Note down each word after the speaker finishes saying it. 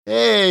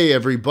Hey,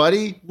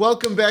 everybody.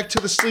 Welcome back to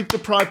the Sleep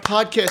Deprived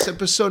Podcast,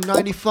 episode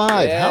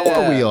 95. How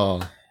are we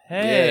all?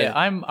 Hey,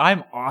 I'm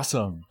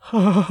awesome.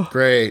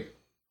 Great.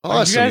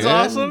 Awesome, Are you guys man.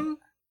 awesome?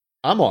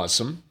 I'm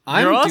awesome. You're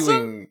I'm awesome?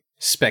 doing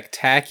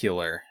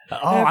spectacular. Oh,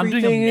 I'm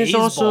doing Everything is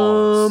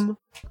amazeballs.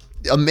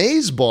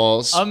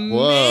 Amazeballs.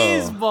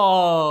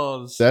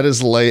 Amazeballs. That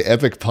is like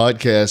epic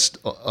podcast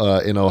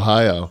in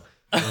Ohio.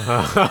 Hey,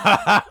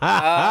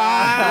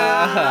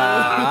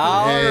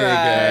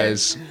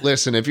 guys.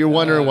 Listen, if you're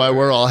wondering why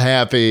we're all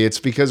happy, it's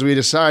because we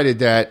decided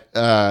that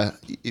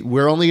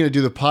we're only going to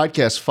do the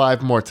podcast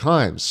 5 more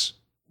times.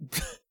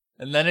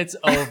 And then it's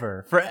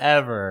over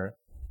forever.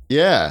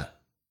 Yeah.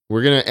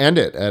 We're going to end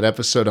it at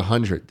episode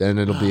 100. Then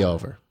it'll be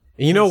over.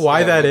 You know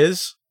why that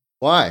is?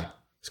 Why?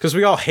 It's because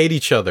we all hate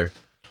each other.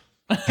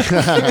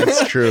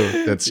 That's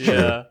true. That's true.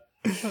 Yeah.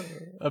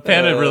 A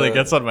panda really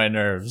gets on my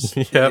nerves.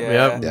 Yep.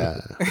 Yeah.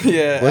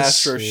 Yeah, Let's-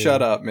 Astro,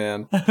 shut up,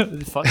 man.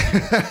 Fuck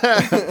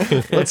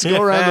you. Let's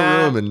go around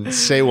the room and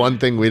say one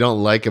thing we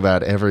don't like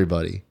about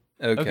everybody.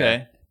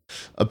 Okay.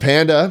 A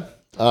panda,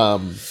 I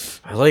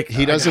like.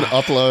 he doesn't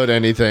upload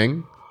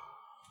anything.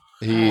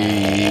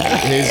 He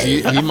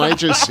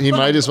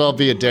might as well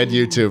be a dead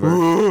YouTuber.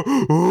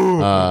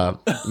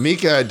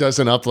 Mika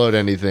doesn't upload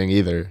anything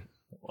either.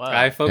 Wow.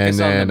 I focus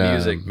And on then, the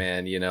music,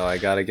 man. You know, I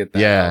gotta get that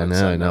Yeah,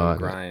 Alex I on know. the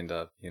grind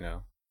up, you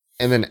know.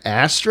 And then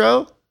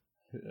Astro,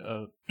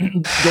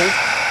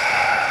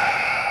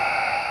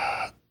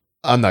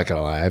 I'm not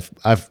gonna lie,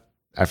 I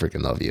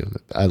freaking love you.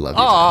 I love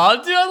you. Aw,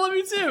 dude, I love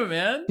you too,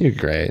 man. You're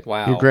great.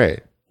 Wow. You're great.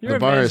 You're the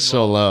bar is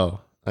so amazeballs. low.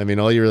 I mean,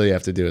 all you really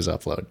have to do is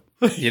upload.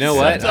 You know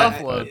what? Tough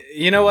upload.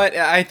 You know what?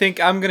 I think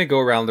I'm gonna go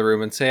around the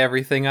room and say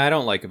everything I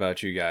don't like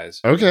about you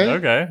guys. Okay.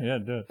 Okay, yeah,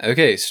 do it.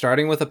 Okay,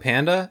 starting with a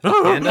panda.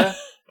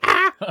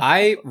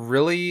 I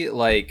really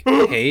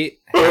hate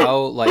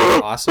how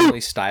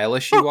awesomely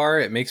stylish you are.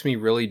 It makes me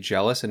really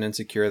jealous and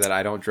insecure that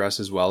I don't dress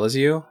as well as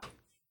you.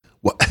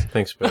 What?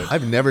 Thanks, babe.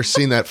 I've never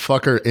seen that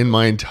fucker in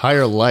my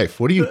entire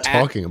life. What are you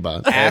talking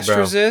about?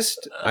 Astrozyst,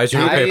 Eyes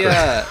on your paper.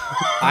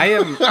 I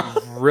am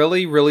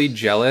really, really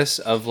jealous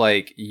of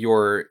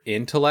your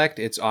intellect.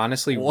 It's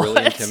honestly really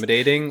What?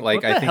 intimidating.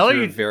 What the I think hell are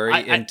you're a you- very I-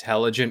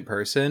 intelligent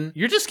person.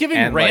 You're just giving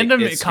And, random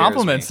it scares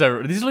compliments.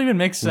 me. These don't even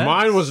make sense.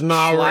 Mine was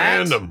not Schlatt?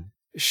 random.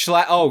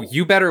 Oh,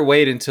 you better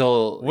wait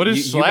until What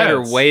is you better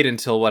Schlatt? wait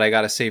until what I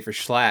gotta say for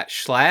Schlatt.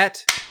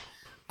 Schlatt,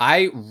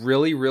 I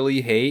really,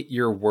 really hate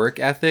your work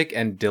ethic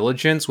and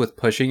diligence with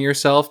pushing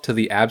yourself to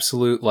the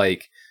absolute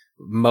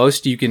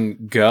most you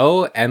can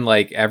go, and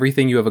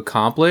everything you have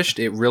accomplished.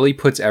 It really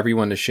puts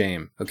everyone to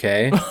shame.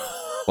 Okay.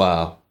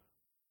 Wow.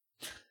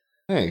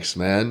 Thanks,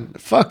 man.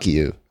 Fuck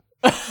you.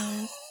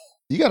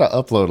 You got to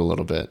upload a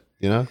little bit,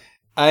 you know?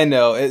 I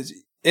know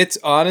it's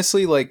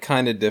honestly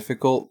kind of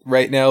difficult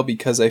right now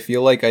because I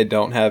feel like I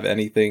don't have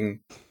anything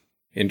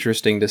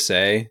interesting to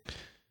say.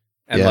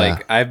 And Yeah.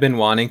 I've been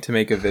wanting to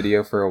make a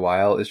video for a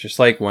while. It's just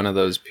one of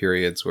those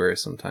periods where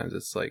sometimes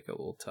it's a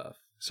little tough.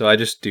 So I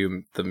just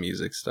do the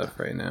music stuff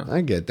right now.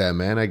 I get that,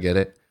 man. I get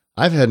it.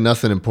 I've had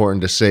nothing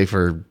important to say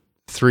for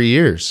 3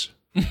 years.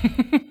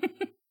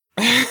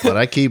 But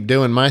I keep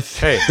doing my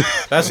thing. Hey,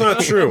 that's not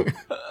true.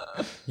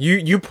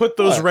 You put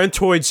those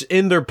rentoids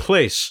in their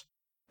place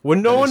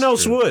when no one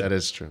else would. That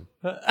is true.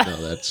 No,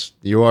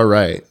 you are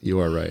right. You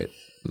are right.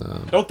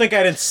 No. Don't think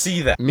I didn't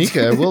see that.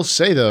 Mika, I will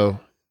say though,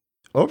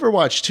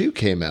 Overwatch 2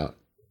 came out,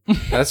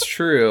 That's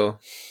true.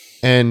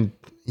 and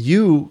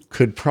you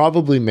could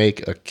probably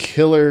make a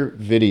killer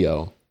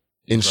video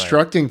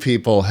instructing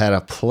people how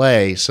to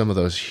play some of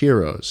those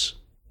heroes.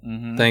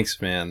 Mhm. Thanks,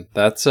 man.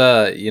 That's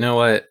you know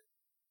what?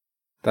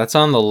 That's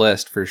on the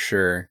list for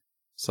sure.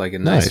 It's a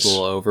nice Nice.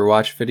 little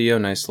Overwatch video,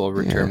 nice little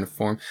return to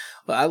form.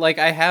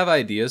 I have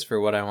ideas for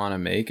what I want to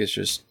make. It's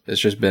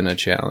just been a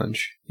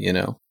challenge, you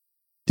know.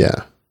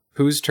 Yeah.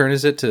 Whose turn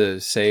is it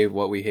to say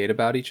what we hate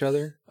about each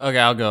other? Okay,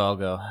 I'll go.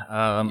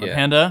 Yeah.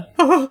 Panda,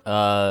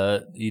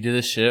 you do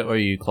this shit where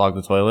you clog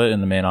the toilet in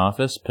the main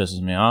office.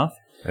 Pisses me off.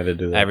 I did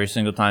do that. Every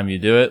single time you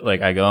do it,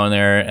 I go in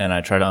there and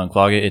I try to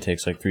unclog it. It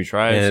takes 3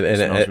 tries. It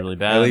smells really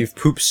bad. I leave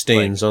poop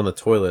stains on the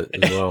toilet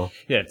as well.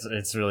 Yeah,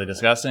 it's really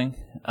disgusting.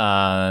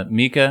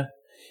 Mika,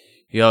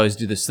 you always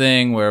do this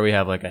thing where we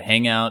have a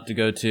hangout to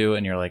go to,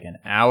 and you're an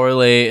hour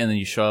late, and then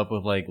you show up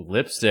with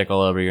lipstick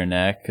all over your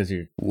neck because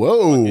you're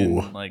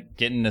Whoa.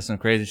 getting into some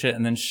crazy shit.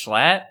 And then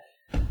Schlatt,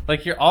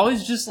 you're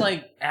always just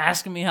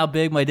asking me how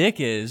big my dick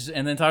is,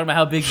 and then talking about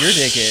how big your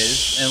dick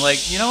is, and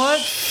you know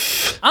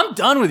what? I'm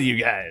done with you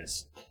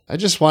guys. I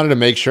just wanted to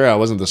make sure I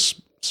wasn't the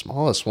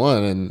smallest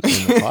one in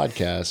the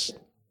podcast.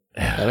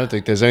 I don't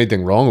think there's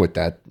anything wrong with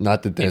that.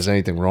 Not that there's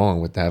anything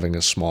wrong with having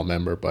a small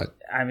member, but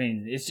I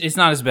mean, it's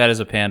not as bad as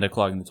a panda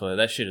clogging the toilet.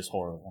 That shit is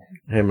horrible.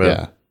 Hey man,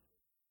 yeah.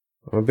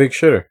 I'm a big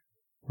shitter.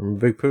 I'm a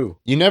big poo.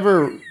 You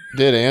never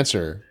did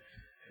answer.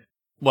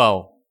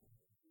 Well,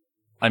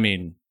 I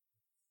mean,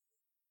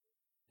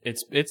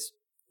 it's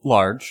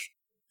large.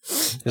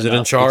 Is it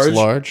in charge? It's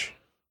large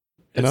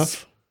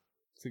enough?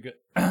 It's a good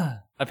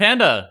a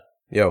panda.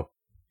 Yo.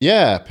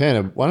 Yeah,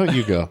 Panda, why don't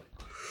you go?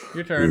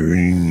 Your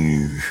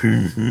turn.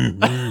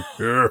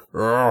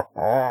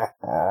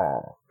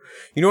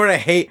 You know what I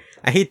hate?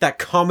 I hate that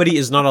comedy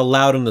is not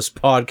allowed on this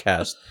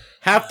podcast.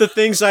 Half the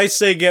things I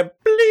say get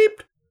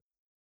bleeped.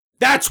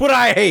 That's what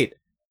I hate.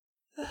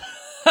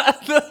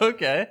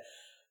 Okay.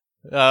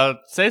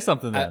 Say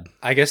something then.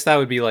 I guess that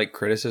would be like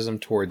criticism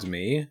towards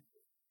me.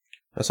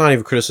 That's not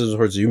even criticism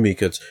towards you,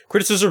 Mika. It's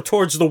criticism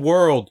towards the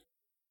world.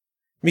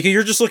 Mika,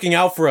 you're just looking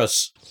out for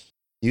us.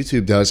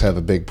 YouTube does have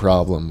a big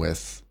problem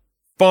with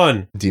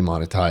Fun.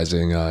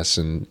 demonetizing us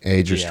and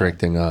age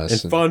restricting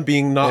us. And fun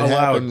being not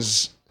allowed.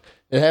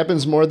 It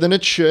happens more than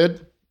it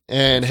should.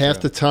 And half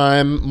the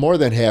time, more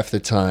than half the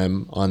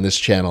time on this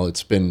channel,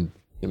 it's been,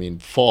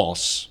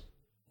 false.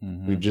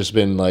 Mm-hmm. We've just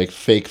been like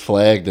fake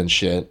flagged and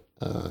shit.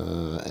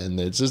 And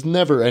there's just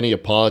never any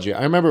apology.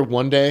 I remember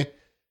one day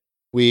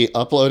we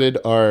uploaded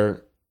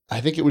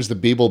I think it was the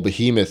Beeble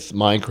Behemoth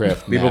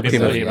Minecraft map.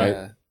 Behemoth.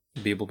 Right?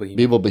 Beeble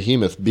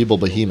Behemoth. Beeble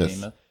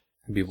Behemoth.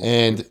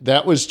 And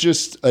that was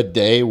just a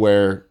day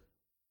where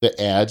the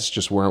ads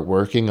just weren't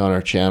working on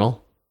our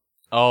channel.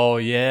 Oh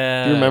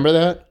yeah. Do you remember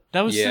that?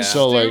 That was Yeah.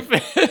 so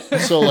stupid.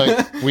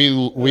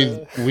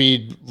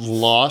 we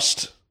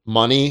lost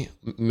money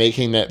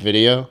making that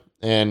video,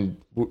 and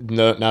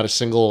not a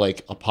single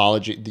like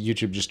apology.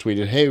 YouTube just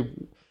tweeted, "Hey,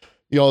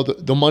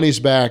 the money's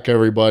back,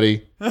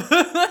 everybody."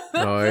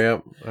 Oh yeah.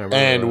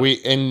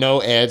 And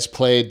no ads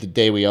played the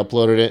day we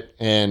uploaded it,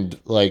 and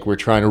like we're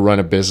trying to run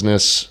a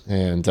business,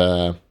 and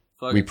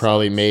we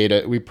probably made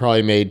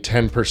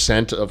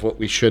 10% of what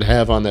we should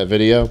have on that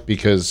video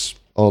because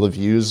all the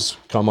views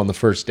come on the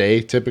first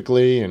day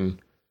typically, and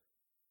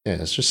yeah,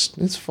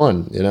 it's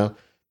fun,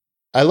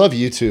 I love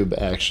YouTube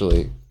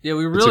actually. Yeah,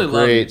 we really it's a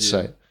love great YouTube.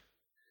 site.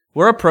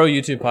 We're a pro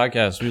YouTube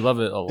podcast. We love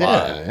it a lot.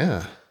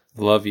 Yeah.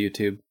 Love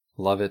YouTube.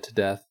 Love it to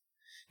death.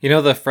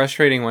 The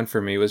frustrating one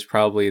for me was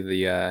probably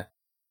the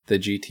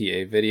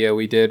GTA video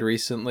we did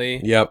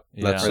recently. Yep.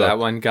 Yeah. Where that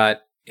one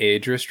got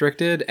age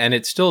restricted, and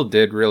it still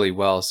did really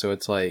well. So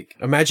it's like,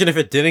 Imagine if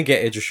it didn't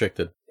get age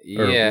restricted.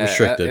 Or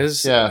restricted. it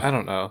was, Yeah. I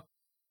don't know.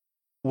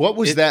 What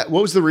was that?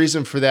 What was the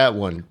reason for that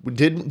one?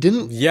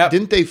 Yep.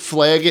 Didn't they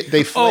flag it?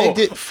 They flagged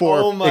it for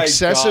oh my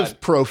excessive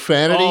God.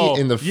 profanity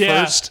in the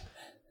yeah. first.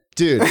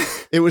 Dude,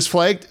 it was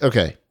flagged.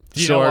 Okay,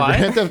 Do you so know our why?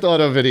 Grand Theft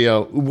Auto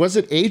video, was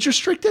it age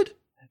restricted?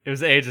 It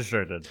was age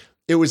restricted.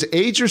 It was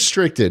age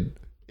restricted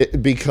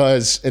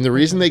because, and the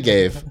reason they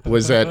gave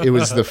was that it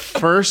was the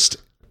first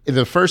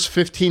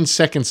 15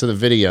 seconds of the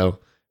video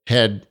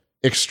had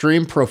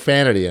extreme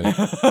profanity in it,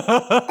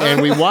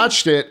 and we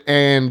watched it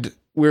and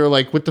we were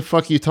like, "What the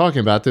fuck are you talking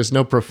about? There's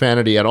no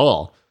profanity at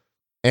all."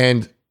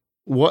 And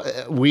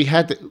what we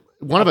had to,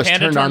 one of us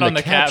Panda turned on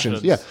the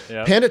captions. Yeah,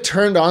 Yeah. Panda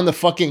turned on the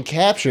fucking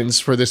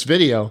captions for this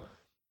video,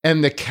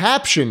 and the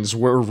captions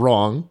were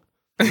wrong.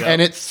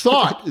 And it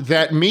thought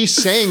that me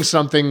saying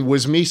something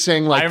was me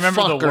saying like I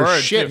remember fuck the or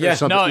word. shit too. or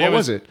something. No, What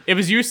was it? It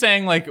was you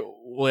saying like,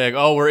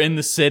 oh, we're in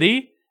the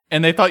city,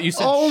 and they thought you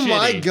said Oh shitty.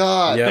 my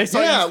god! Yeah. They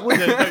thought Yeah,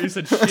 they thought you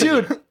said shitty.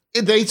 dude,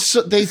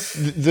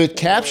 the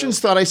captions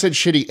thought I said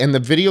shitty, and the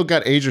video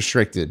got age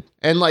restricted.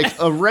 And like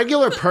a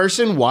regular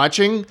person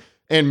watching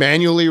and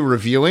manually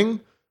reviewing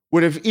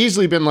would have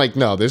easily been like,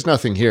 "No, there's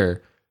nothing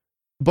here,"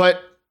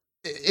 but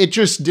it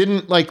just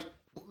didn't like.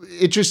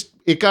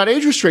 It got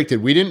age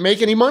restricted. We didn't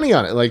make any money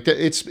on it. Like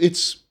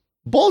it's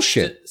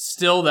bullshit.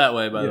 Still that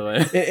way, by the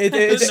way.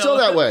 It's still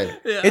that way.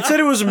 It said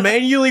it was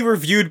manually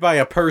reviewed by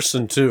a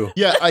person too.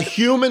 Yeah, a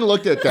human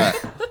looked at that.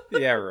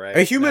 Yeah, right.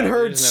 A human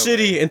heard there's no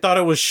city way. and thought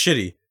it was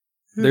shitty.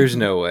 There's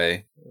no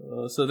way.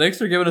 So thanks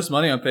for giving us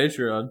money on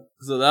Patreon.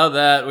 So without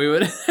that, we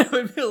would, it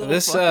would be a little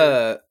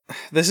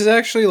This is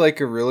actually like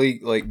a really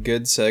like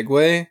good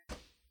segue.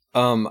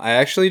 I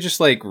actually just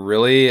like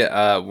really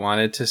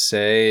wanted to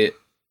say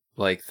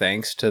like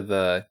thanks to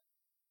the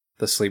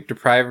sleep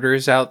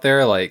deprivers out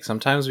there. Like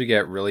sometimes we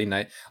get really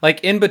nice,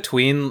 like in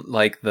between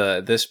like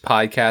this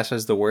podcast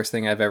is the worst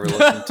thing I've ever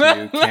listened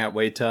to. Can't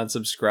wait to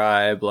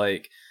unsubscribe.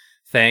 Like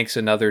thanks,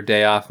 another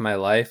day off my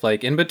life.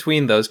 Like in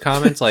between those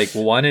comments, like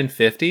 1 in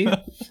 50.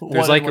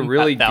 There's like a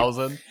really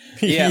 1,000.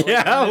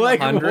 Yeah,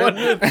 like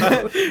 100.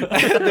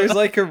 There's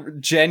like a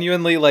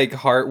genuinely like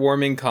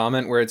heartwarming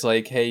comment where it's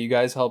like, "Hey, you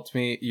guys helped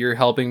me. You're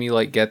helping me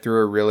like get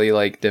through a really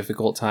like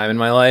difficult time in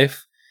my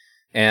life."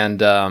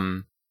 And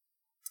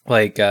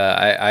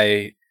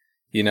I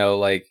you know,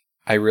 like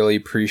I really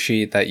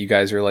appreciate that you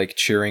guys are like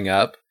cheering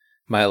up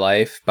my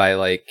life by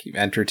like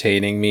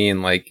entertaining me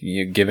and like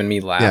you giving me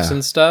laughs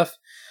and stuff.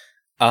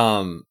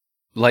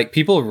 Like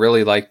people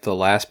really liked the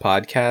last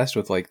podcast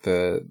with like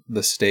the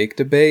steak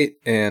debate,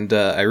 and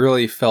I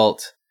really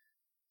felt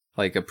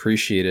like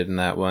appreciated in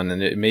that one,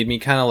 and it made me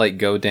kind of like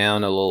go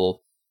down a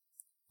little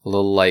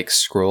like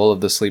scroll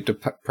of the sleep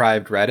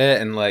deprived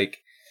Reddit, and like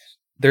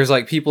there's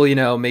like people, you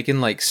know, making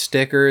like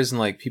stickers and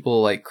like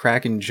people like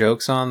cracking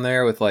jokes on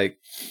there with like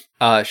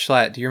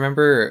Schlatt, do you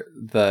remember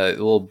the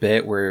little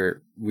bit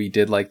where we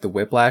did like the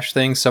Whiplash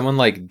thing? Someone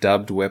like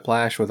dubbed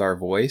Whiplash with our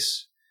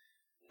voice.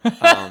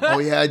 Oh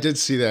yeah, I did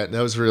see that.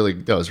 That was really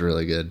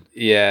good.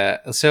 Yeah.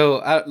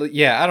 So, I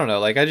don't know.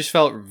 Like, I just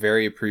felt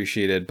very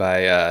appreciated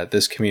by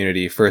this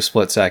community for a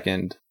split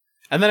second.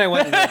 And then I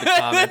went and read the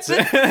comments.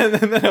 And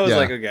then I was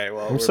like, okay,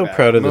 well, I'm we're so back.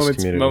 proud of this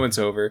community. Moment's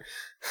over.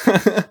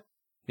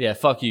 Yeah,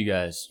 fuck you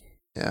guys.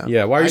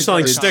 Yeah, why are you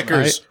selling I-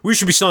 stickers? We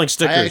should be selling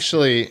stickers.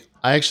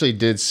 I actually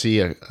did see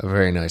a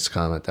very nice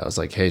comment that was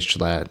like, "Hey,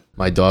 Schlatt,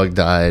 my dog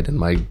died and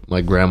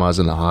my grandma's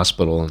in the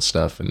hospital and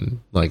stuff,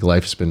 and like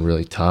life's been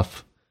really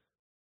tough.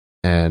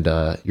 And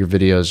your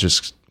videos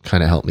just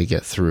kind of helped me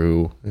get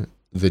through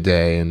the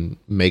day and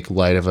make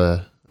light of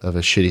a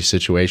shitty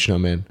situation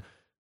I'm in."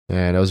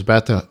 And I was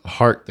about to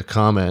heart the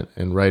comment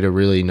and write a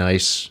really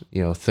nice,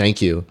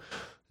 thank you.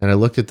 And I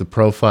looked at the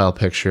profile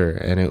picture,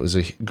 and it was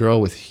a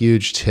girl with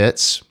huge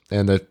tits,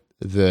 and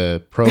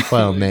the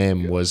profile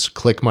name was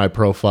 "Click My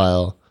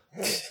Profile"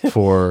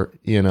 for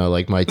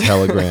like my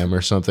Telegram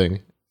or something.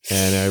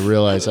 And I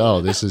realized,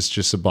 oh, this is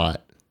just a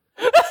bot.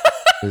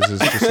 This is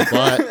just a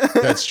bot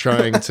that's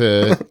trying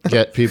to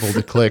get people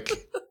to click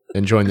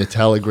and join the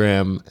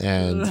Telegram,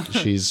 and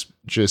she's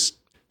just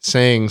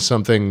saying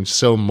something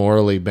so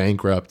morally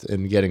bankrupt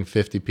and getting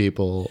 50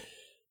 people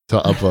to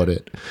upvote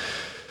it.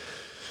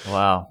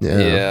 Wow.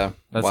 Yeah.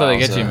 That's how they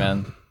get you,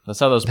 man. That's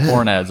how those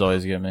porn ads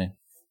always get me.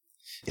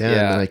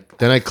 Yeah. And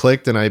then I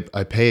clicked and I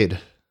paid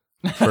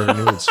for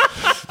nudes.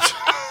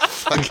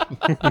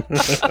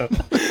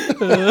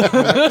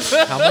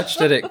 How much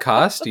did it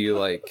cost you?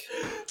 Like,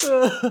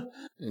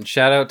 and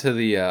shout out to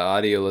the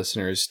audio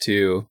listeners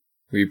too.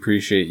 We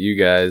appreciate you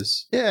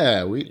guys.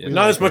 Yeah, we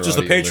Not as much as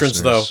the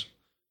patrons, though.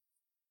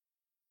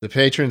 The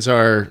patrons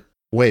are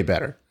way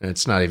better.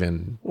 It's not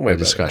even Way a better.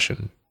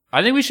 discussion.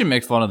 I think we should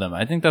make fun of them.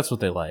 I think that's what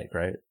they like,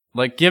 right?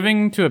 Like,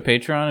 giving to a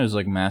Patreon is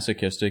like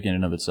masochistic in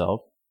and of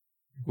itself.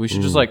 We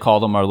should just like call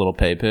them our little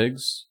pay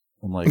pigs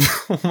and like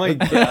Oh my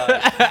god.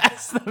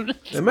 ask them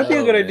That might be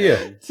a good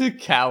idea. to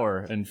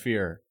cower in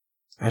fear.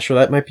 Asher,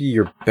 that might be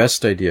your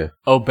best idea.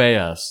 Obey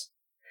us.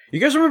 You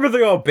guys remember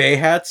the Obey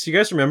hats? You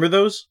guys remember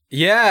those?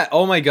 Yeah.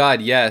 Oh my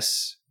god.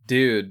 Yes,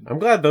 dude. I'm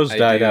glad those I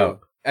died do. out.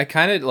 I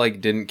kind of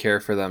like didn't care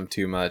for them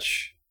too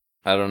much.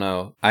 I don't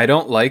know. I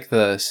don't like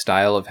the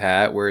style of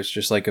hat where it's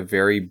just like a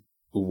very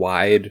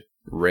wide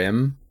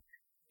rim,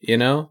 you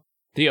know?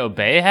 The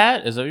Obey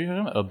hat? Is that what you're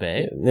talking about?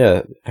 Obey?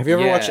 Yeah. Have you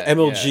ever Yeah, watched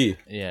MLG?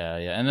 Yeah,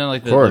 yeah. And then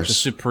like the course.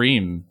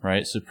 Supreme,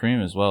 right?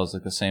 Supreme as well is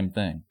like the same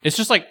thing. It's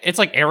just like, it's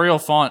like Arial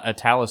font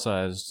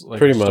italicized, like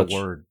Pretty just much. a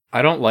word.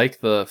 I don't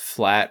like the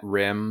flat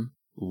rim,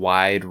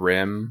 wide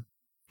rim.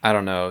 I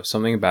don't know.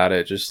 Something about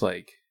it just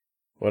like...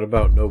 What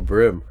about no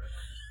brim?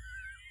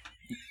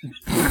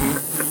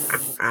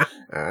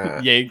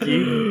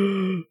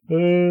 Yankee.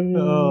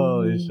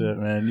 Holy shit,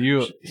 man.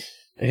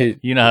 Hey,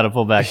 You know how to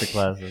pull back the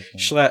classics.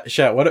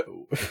 Shat, what?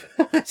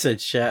 I said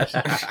Shat.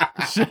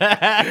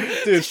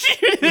 Dude.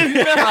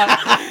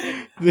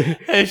 Hey,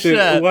 Dude,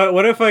 Shat.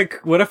 what if I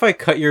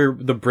cut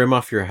the brim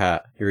off your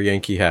hat, your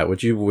Yankee hat?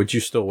 Would you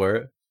still wear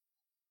it?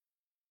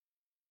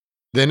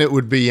 Then it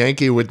would be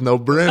Yankee with no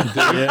brim. Dude.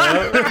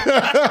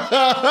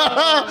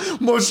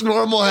 Most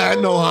normal hat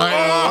in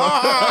Ohio.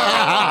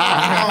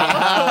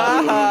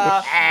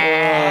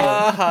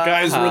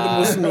 Guys, we're the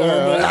most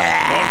normal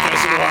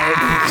podcast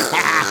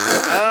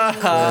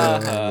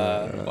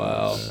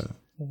wow.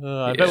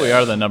 I bet we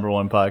are the number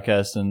one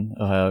podcast in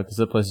Ohio because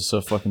that place is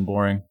so fucking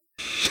boring.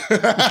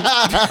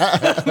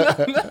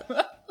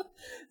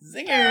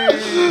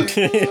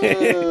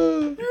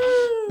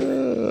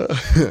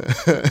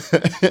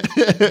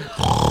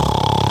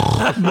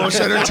 Most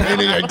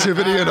entertaining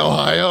activity in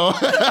Ohio.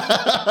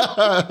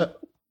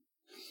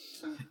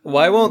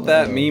 Why won't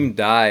that meme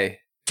die?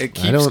 It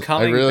keeps don't- I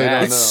coming really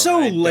back. don't It's so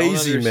I don't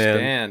lazy, man.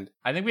 understand.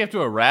 I think we have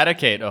to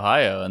eradicate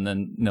Ohio and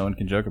then no one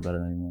can joke about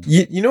it anymore.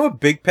 You know a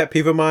big pet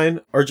peeve of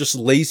mine are just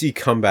lazy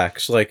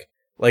comebacks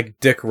like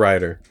Dick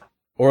Rider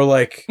or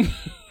like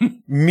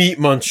Meat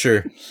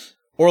Muncher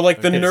or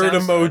like the Okay, nerd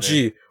sounds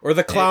emoji or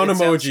the clown It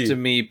sounds emoji. to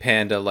me,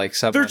 Panda, like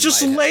something. They're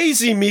just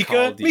lazy, Mika.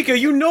 called Mika,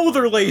 you you know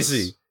they're one of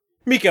lazy. those.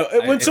 Mika,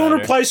 when someone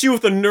Rider. replies to you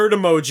with a nerd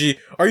emoji,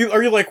 are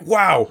you like,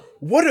 wow,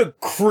 what a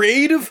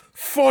creative,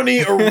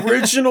 funny,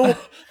 original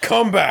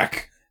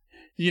comeback?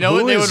 You know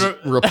Who what they is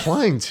would?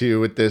 replying to you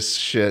with this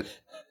shit?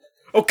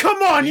 Oh,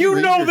 come on, you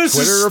Read know your this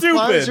is Twitter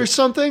replies stupid. or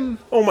something?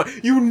 Oh my,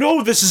 you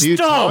know this is Do you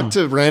dumb. talk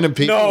to random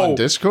people No. on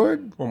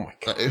Discord? Oh my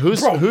god.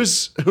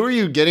 Who are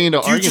you getting into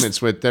Do you arguments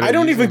just- with? That I are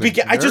don't using even the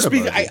begin. I just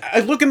nerd emoji?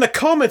 I look in the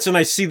comments and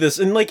I see this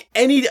in like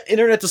any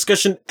internet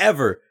discussion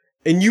ever,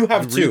 and you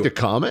have Read too. the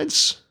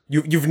comments.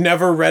 You've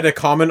never read a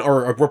comment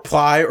or a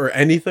reply or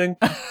anything,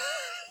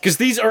 because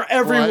these are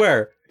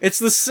everywhere. It's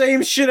the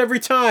same shit every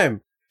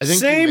time. I think you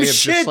Same may have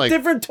shit, just, like,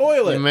 different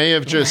toilet. You may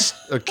have just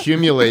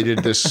accumulated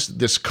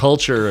this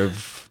culture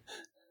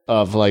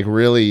of like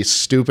really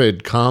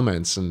stupid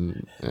comments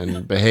and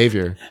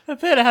behavior.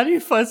 Panda, how do you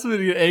find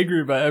somebody to get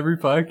angry about every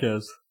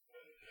podcast?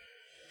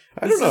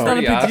 I don't It's not a know.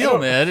 pretty big awesome. deal,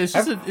 man. It's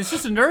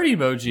just a nerd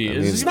emoji.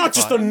 It's not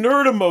just a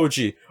nerd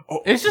emoji.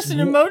 Oh, It's just an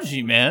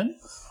emoji, man.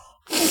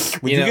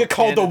 when You you know, get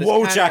called Panda, the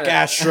this Wojak kinda-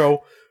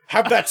 Astro,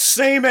 have that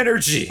same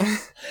energy.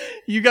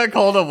 You got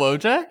called a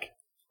Wojak?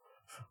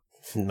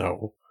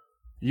 No.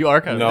 You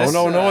are kind No, of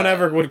no one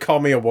ever would call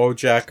me a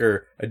Wojak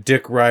or a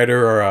Dick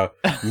Rider or a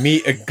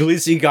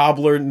Glizzy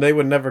Gobbler. They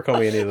would never call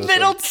me any of those They things.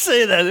 don't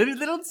say that.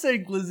 They don't say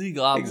Glizzy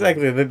Goblin.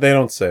 Exactly, they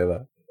don't say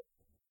that.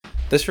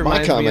 This My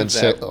reminds me of comments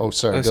that. say, oh,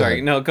 sorry. Oh, go sorry.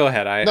 ahead. No, go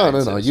ahead.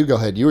 No, you go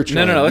ahead. You were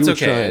trying. No, it's You were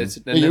okay. trying. It's-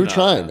 you were no.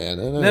 trying, man.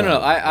 No.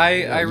 I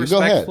You go ahead.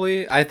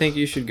 respectfully, I think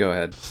you should go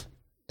ahead.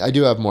 I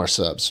do have more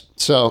subs.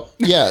 So,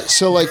 yeah.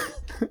 So, like,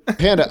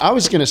 Panda, I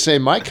was going to say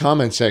my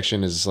comment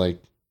section is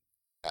like,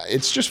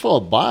 it's just full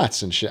of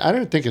bots and shit. I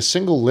don't think a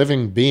single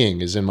living being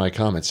is in my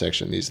comment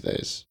section these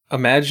days.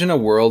 Imagine a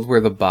world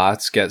where the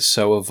bots get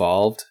so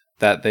evolved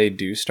that they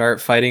do start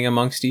fighting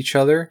amongst each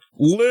other.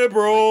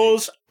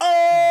 Liberals!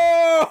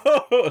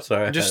 Oh!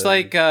 Sorry. Just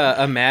like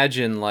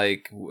imagine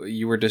like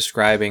you were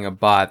describing a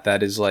bot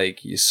that is like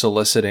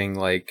soliciting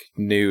like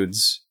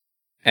nudes,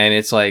 and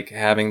it's like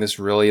having this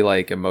really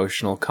like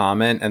emotional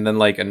comment, and then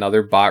like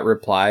another bot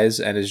replies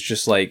and is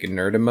just like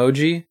nerd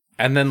emoji,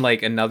 and then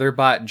like another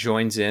bot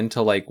joins in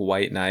to like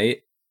White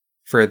Knight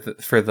for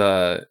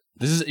the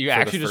This is you're For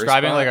the actually first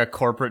describing bot? like a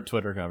corporate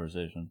Twitter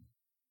conversation.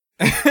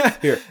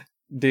 Here.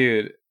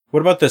 dude. What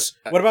about this?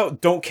 What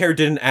about don't care,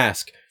 didn't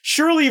ask?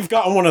 Surely you've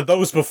gotten one of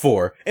those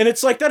before. And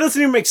it's like, that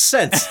doesn't even make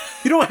sense.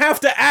 You don't have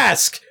to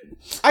ask.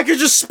 I could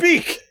just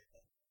speak.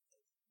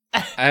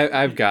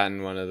 I've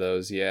gotten one of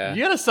those, yeah.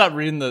 You gotta stop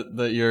reading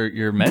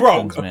your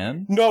mentions,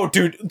 man. No,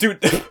 dude.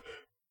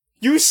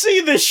 You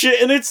see this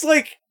shit and it's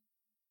like,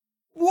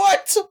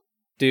 what?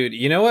 Dude,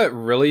 you know what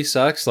really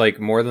sucks, like,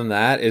 more than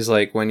that, is,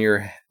 like, when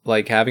you're,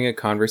 like, having a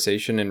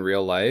conversation in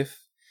real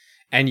life,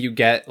 and you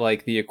get,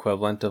 like, the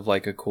equivalent of,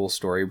 like, a cool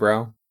story,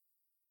 bro.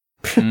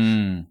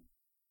 Mm.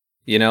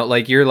 You know,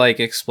 like, you're, like,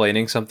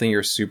 explaining something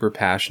you're super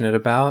passionate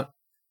about,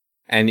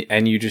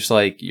 and you just,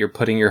 like, you're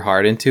putting your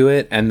heart into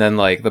it, and then,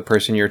 like, the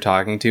person you're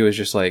talking to is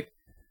just like,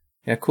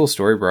 yeah, cool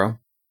story, bro.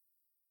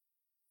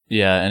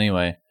 Yeah.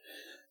 Anyway,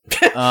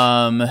 you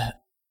guys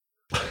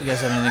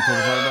have anything cool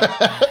to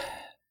talk about?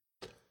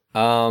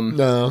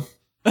 No.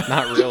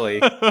 Not really.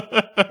 What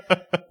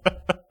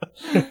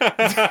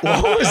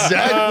was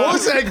that? What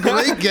was that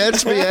great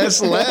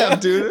Gatsby-ass laugh,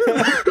 dude?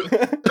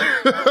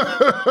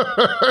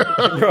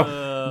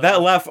 Bro,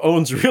 that laugh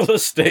owns real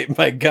estate,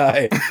 my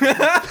guy.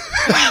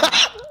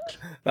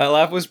 That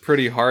laugh was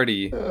pretty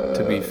hearty,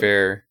 to be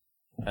fair.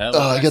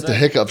 I get the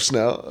hiccups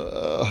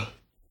now.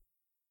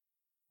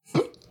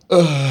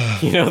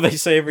 You know, they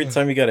say every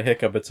time you got a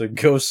hiccup, it's a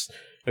ghost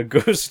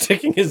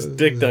sticking his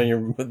dick down your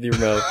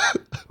mouth.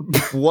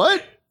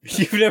 What?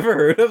 You've never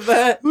heard of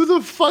that? Who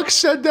the fuck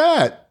said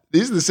that?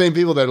 These are the same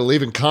people that are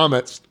leaving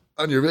comments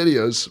on your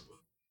videos.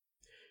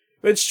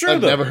 It's true,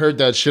 I've though. never heard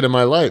that shit in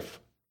my life.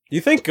 You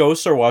think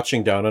ghosts are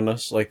watching down on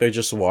us? Like, they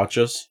just watch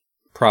us?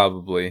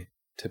 Probably,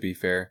 to be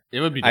fair.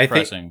 It would be I think-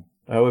 depressing.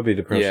 That would be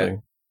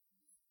depressing.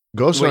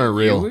 Ghosts Wait, aren't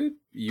real.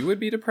 You would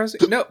be depressing?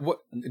 No, what,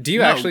 do you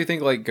No. actually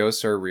think, like,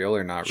 ghosts are real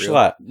or not real?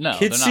 Schlatt. No,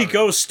 Kids they're see not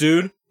real. ghosts,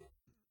 dude.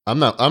 I'm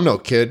no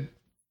kid.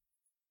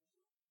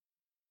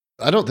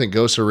 I don't think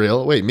ghosts are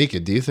real. Wait, Mika,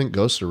 do you think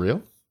ghosts are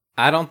real?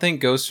 I don't think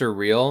ghosts are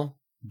real,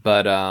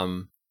 but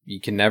you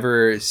can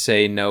never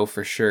say no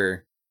for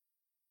sure.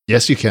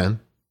 Yes, you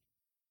can.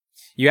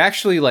 You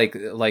actually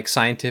like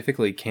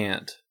scientifically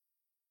can't.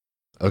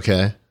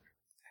 Okay.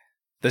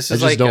 This I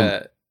is just like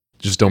don't-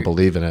 Just don't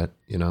believe in it,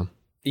 you know?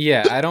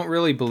 yeah, I don't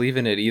really believe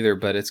in it either,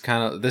 but it's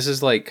this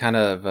is like kind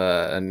of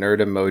a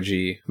nerd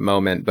emoji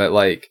moment, but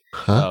like,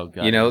 Huh? Oh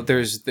god. you know,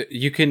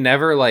 you can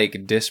never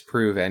like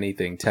disprove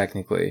anything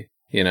technically,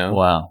 you know?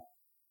 Wow.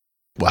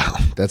 Wow,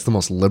 that's the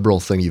most liberal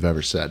thing you've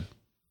ever said.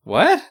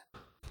 What?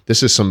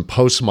 This is some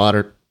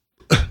postmodern.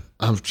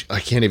 I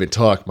can't even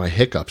talk. My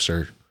hiccups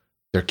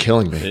they're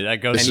killing me.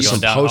 That goes This is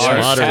going some down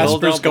postmodern- hard. Still Casper's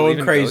don't believe going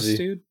in crazy. ghosts,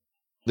 dude?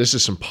 This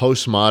is some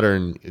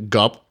postmodern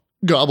gobbledygook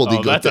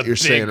Oh, that's a that you're big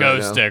saying right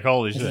ghost now. stick.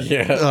 Holy shit.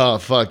 Yeah. Oh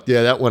fuck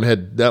yeah, that was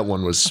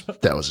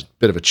a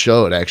bit of a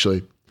chode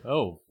actually.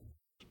 Oh.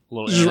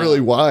 Little This is really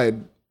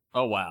wide.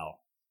 Oh wow.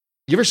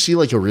 You ever see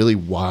like a really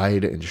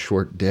wide and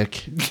short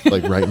dick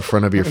like right in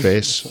front of your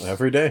face?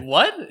 Every day.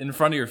 What? In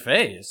front of your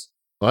face?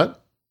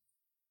 What?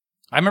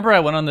 I remember I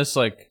went on this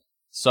like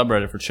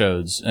subreddit for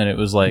chodes, and it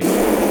was like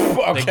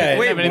Okay.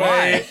 Wait, have anything-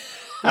 why?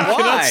 I cannot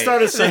Why?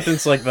 start a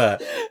sentence like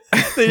that.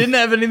 they didn't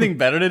have anything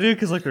better to do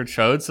because like they're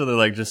chodes, so they're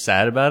like just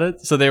sad about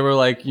it. So they were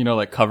like, you know,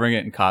 like covering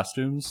it in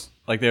costumes.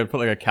 Like they would put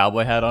like a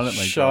cowboy hat on it. And,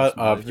 like, Shut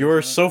draw some up. You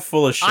are so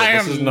full of shit. I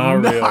This am is not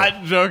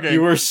real. joking.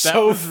 You were That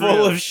so was full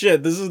real. of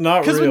shit. This is not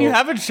real. Because when you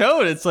have a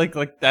chode, it's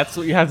like that's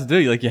what you have to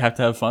do. Like you have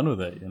to have fun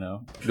with it, you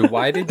know. Dude,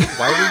 why did you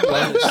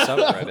run this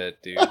subreddit,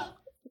 dude?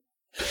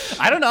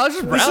 I don't know. I was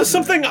just This browsing. is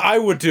something I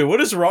would do.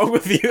 What is wrong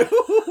with you?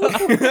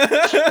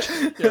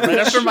 Yeah, right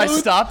after my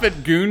stop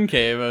at Goon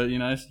Cave, you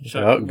know, I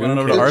Oh, went Goon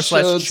over to Cave.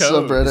 r/chode.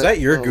 subreddit. Is that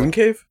your Oh, goon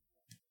cave?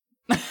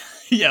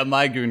 Yeah,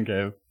 my Goon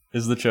Cave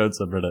is the chode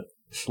subreddit.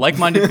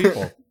 Like-minded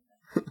people.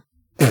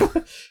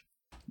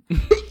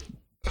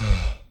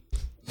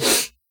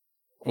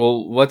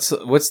 Well, what's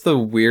the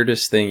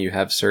weirdest thing you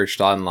have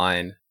searched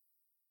online?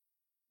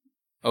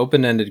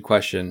 Open-ended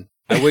question.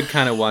 I would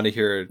kind of want to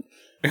hear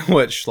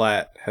what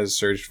Schlatt has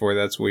searched for.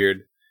 That's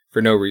weird.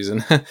 For no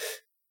reason.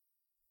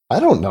 I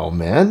don't know,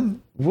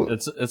 man.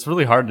 It's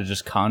really hard to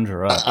just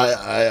conjure up.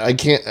 I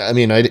can't. I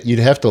mean, you'd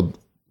have to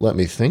let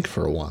me think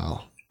for a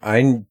while.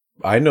 I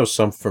know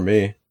some for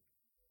me.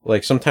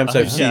 Like sometimes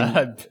I've seen.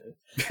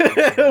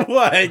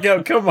 What?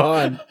 Go, come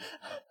on.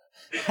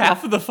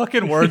 Half of the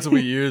fucking words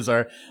we use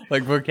are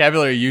like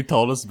vocabulary you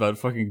told us about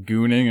fucking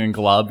gooning and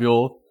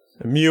globule.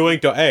 Mewing.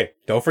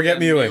 Don't forget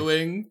mewing.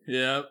 Mewing.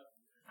 Yeah.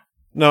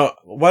 No,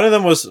 one of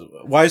them was,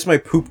 why is my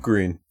poop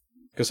green?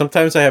 Because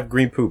sometimes I have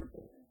green poop.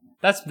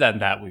 That's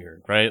that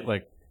weird, right?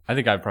 Like, I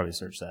think I'd probably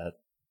search that.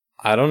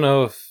 I don't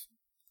know if...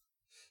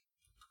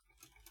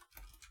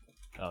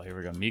 Oh, here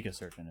we go. Mika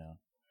searching now.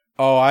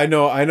 Oh, I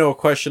know a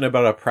question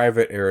about a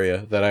private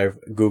area that I've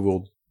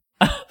Googled.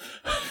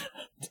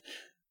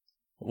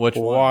 Which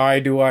one? Why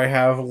do I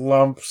have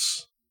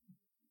lumps?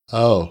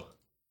 Oh,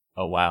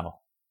 wow.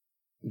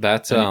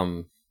 That's,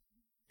 you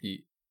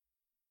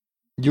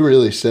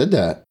really said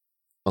that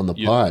on the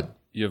pod.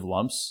 You have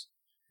lumps?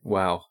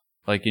 wow.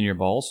 Like in your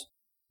balls?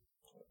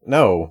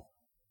 No,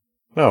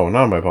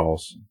 not my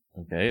balls.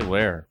 Okay,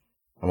 where?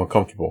 I'm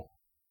uncomfortable.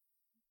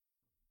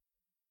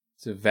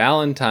 It's a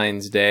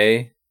Valentine's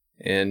Day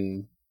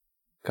in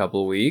a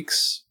couple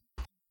weeks.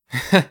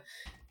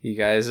 You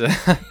guys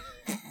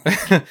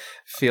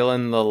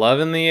feeling the love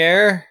in the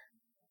air?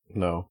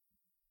 No.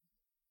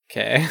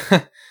 Okay.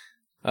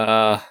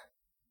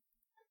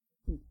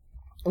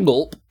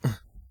 Gulp.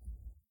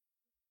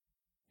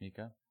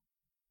 Mika?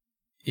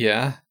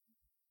 Yeah.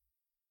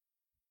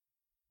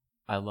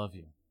 I love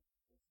you.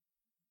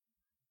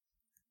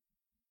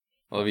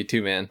 Love you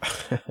too, man.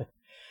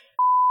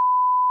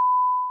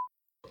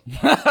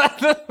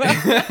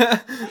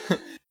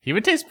 He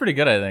would taste pretty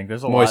good, I think.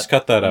 There's a Moist, lot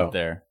cut that out.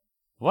 there.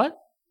 What?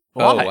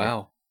 Oh, Why?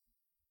 wow.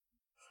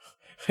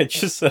 I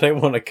just said I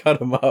want to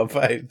cut him up.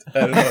 I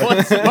don't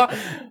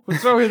know.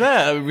 What's wrong with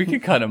that? I mean, we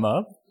could cut him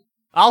up.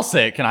 I'll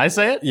say it. Can I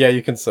say it? Yeah,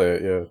 you can say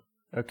it,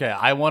 yeah. Okay,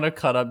 I want to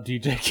cut up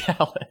DJ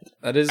Khaled.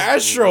 That is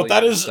Astro, really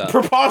that is messed up.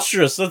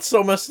 preposterous. That's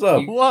so messed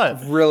up.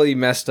 What? Really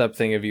messed up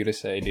thing of you to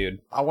say,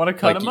 dude. I want to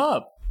cut Like him you-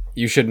 up.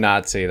 You should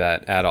not say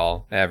that at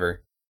all,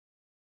 ever.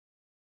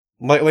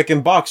 Like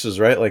in boxes,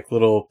 right? Like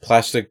little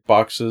plastic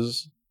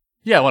boxes.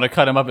 Yeah, I want to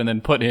cut him up and then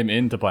put him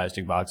into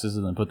plastic boxes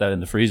and then put that in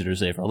the freezer to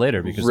save for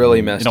later because Really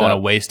you messed don't want to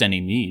up. waste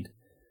any meat.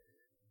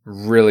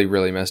 Really,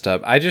 really messed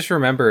up. I just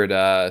remembered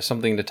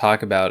something to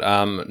talk about.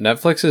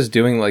 Netflix is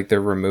doing like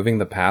they're removing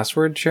the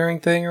password sharing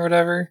thing or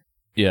whatever.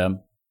 Yeah.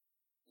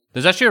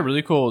 There's actually a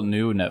really cool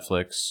new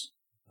Netflix,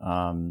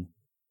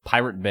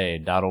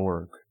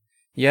 piratebay.org.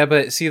 Yeah,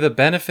 but see, the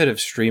benefit of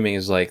streaming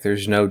is like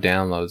there's no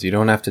downloads. You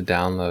don't have to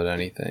download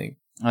anything.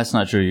 That's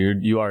not true.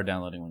 You are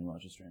downloading when you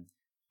watch a stream.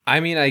 I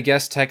mean, I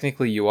guess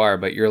technically you are,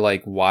 but you're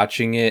like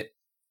watching it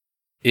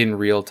in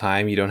real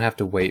time. You don't have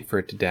to wait for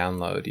it to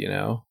download, you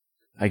know?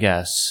 I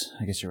guess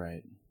you're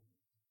right.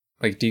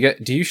 Like, do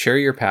you share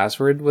your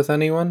password with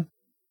anyone?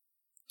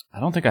 I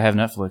don't think I have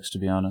Netflix, to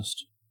be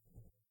honest.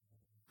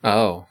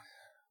 Oh,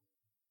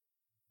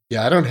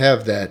 Yeah, I don't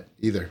have that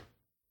either.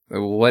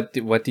 what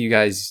do you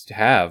guys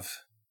have?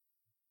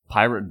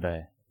 Pirate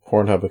Bay.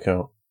 Pornhub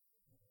account.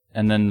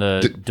 And then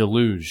the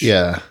Deluge.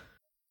 Yeah.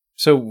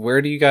 So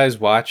where do you guys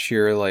watch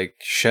your like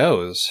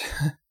shows?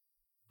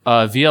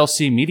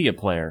 VLC Media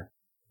Player.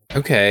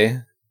 Okay,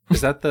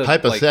 is that the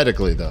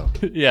Hypothetically, though.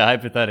 Yeah,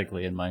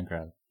 hypothetically in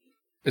Minecraft.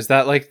 is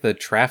that like the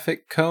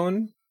traffic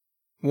cone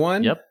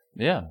one? Yep.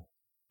 Yeah.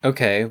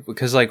 Okay,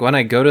 because like when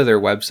I go to their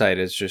website,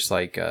 it's just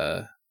like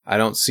I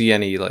don't see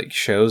any like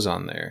shows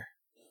on there.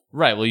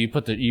 Right. Well,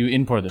 you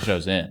import the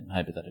shows in,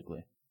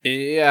 hypothetically.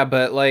 Yeah,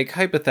 but like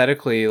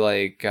hypothetically,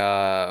 like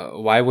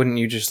why wouldn't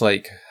you just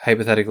like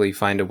hypothetically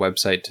find a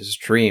website to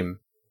stream?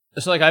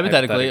 So, like,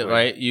 hypothetically, Hypothetically.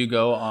 right, you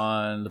go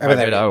on the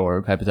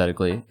pirate.org,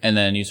 hypothetically, and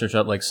then you search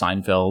up, like,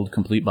 Seinfeld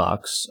Complete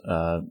Box,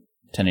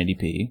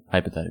 1080p,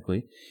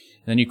 hypothetically.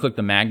 And then you click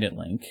the magnet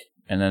link,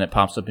 and then it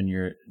pops up in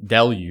your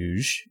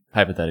Deluge,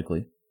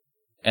 hypothetically.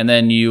 And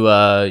then you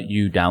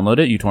download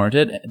it, you torrent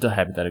it,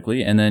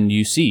 hypothetically, and then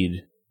you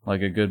seed,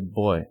 like a good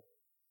boy.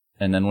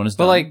 And then when it's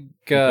But done, like you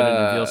put it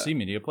in your VLC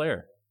Media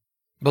Player.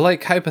 But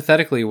like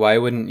hypothetically, why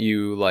wouldn't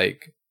you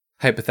like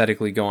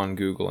hypothetically go on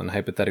Google and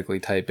hypothetically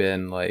type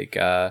in like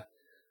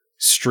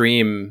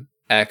stream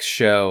X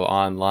show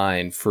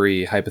online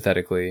free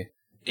hypothetically?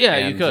 Yeah,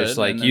 and you could. just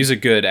like and then- use a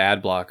good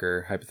ad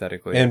blocker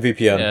hypothetically. And VPN.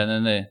 Yeah, and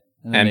then they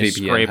And they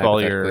VPN, scrape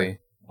hypothetically.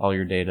 all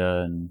your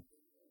data, and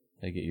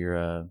they get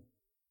your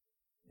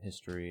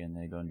history, and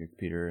they go on your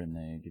computer, and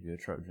they give you a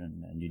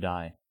Trojan, and you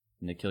die,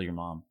 and they kill your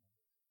mom.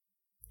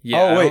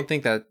 Yeah, Oh, I wait. don't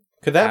think that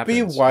Could that be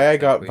happens, why I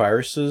got hypothetically.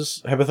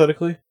 viruses,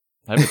 hypothetically?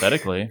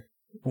 Hypothetically,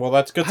 Well,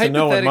 that's good to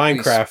know in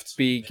Hypothetically Minecraft.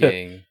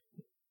 speaking.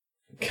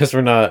 Because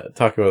we're not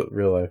talking about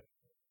real life.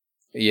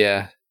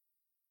 Yeah.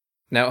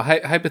 Now,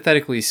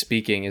 hypothetically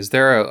speaking, is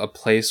there a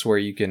place where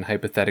you can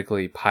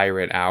hypothetically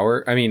pirate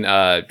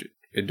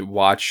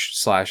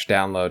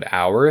watch/download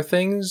our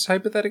things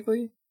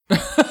hypothetically?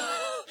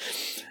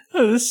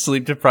 This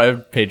sleep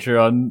deprived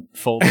Patreon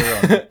folder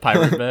on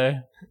Pirate Bay.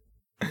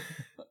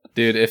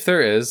 Dude, if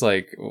there is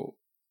like,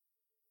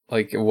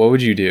 what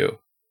would you do?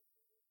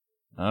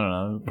 I don't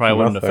know. It probably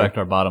wouldn't affect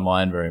our bottom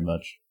line very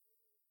much.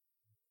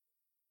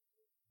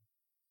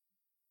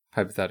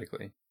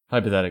 Hypothetically.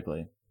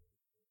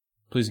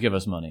 Please give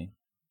us money.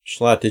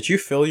 Schlatt, did you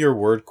fill your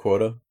word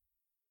quota?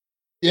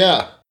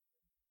 Yeah.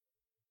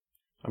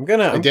 I'm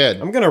I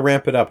did. I'm gonna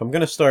ramp it up. I'm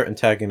gonna start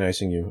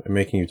antagonizing you and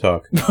making you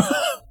talk.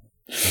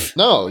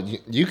 No,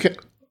 you can.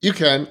 You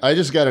can. I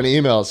just got an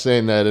email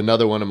saying that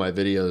another one of my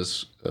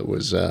videos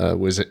was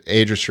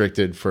age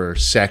restricted for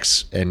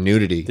sex and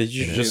nudity. Did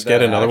you just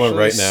get another one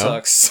right now?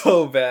 Sucks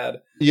so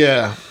bad.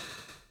 Yeah.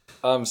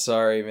 I'm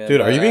sorry, man.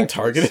 Dude, are you being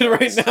targeted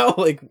right now?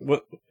 Like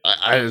what?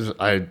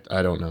 I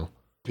don't know.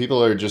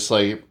 People are just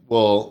like,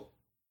 well,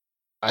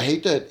 I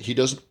hate that he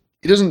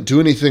doesn't do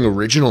anything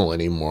original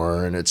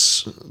anymore, and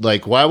it's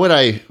like, why would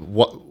I?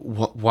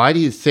 Why do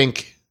you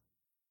think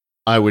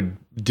I would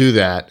do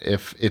that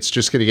if it's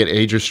just going to get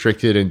age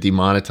restricted and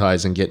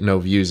demonetized and get no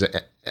views?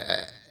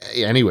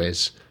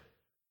 Anyways,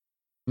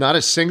 not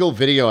a single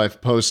video I've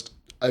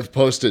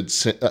posted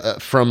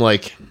from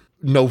like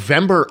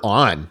November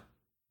on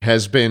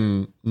has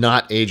been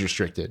not age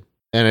restricted,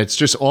 and it's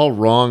just all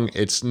wrong.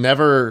 It's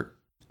never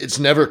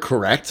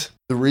correct.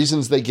 The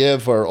reasons they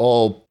give are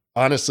all,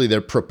 honestly,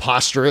 they're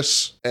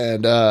preposterous,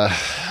 and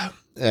I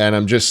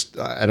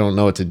don't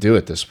know what to do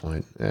at this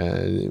point.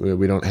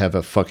 We don't have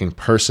a fucking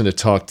person to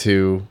talk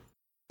to.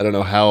 I don't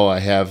know how I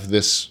have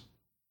this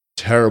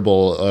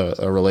terrible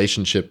a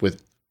relationship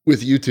with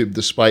YouTube,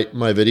 despite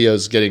my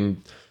videos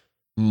getting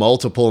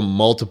multiple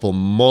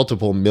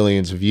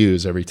millions of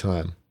views every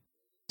time.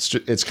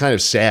 It's kind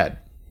of sad,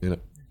 you know.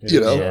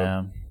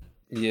 Yeah.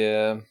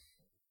 Yeah.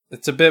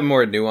 It's a bit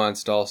more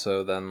nuanced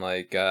also than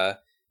like,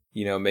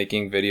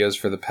 making videos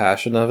for the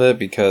passion of it,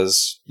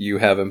 because you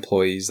have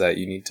employees that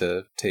you need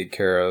to take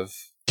care of.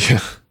 Yeah.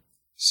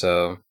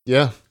 So.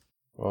 Yeah.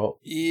 Well.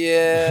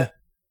 Yeah.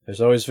 There's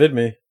always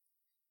VidMe.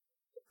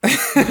 Dude,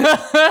 what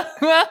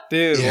happened?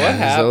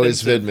 There's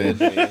always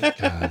VidMe.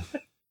 God.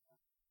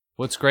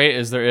 What's great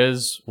is there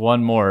is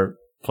one more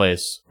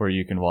place where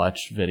you can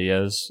watch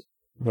videos.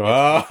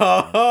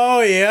 Oh,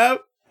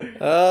 yep.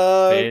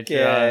 Okay.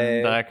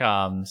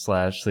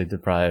 Patreon.com/sleep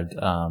deprived.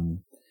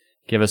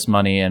 Give us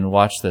money and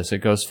watch this. It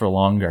goes for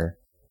longer.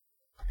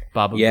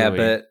 Baba Yeah,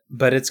 Booey.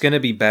 but it's gonna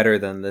be better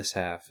than this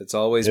half. It's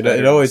always It better.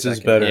 it than always the is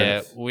second better.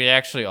 half. Yeah, we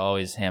actually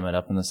always ham it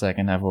up in the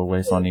second half. We're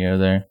way funnier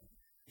there.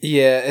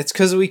 Yeah, it's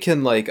because we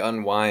can like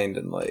unwind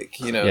and like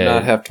Yeah.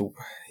 not have to.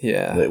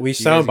 Yeah, We You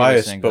sound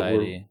guys give us biased, but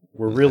anxiety.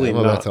 we're really I'm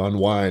about not. to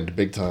unwind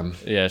big time.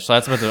 Yeah, so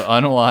that's about to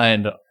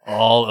unwind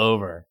all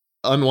over.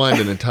 Unwind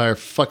an entire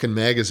fucking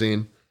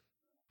magazine.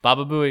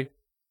 Baba Booey.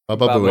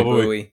 Baba Baba Booey. Booey.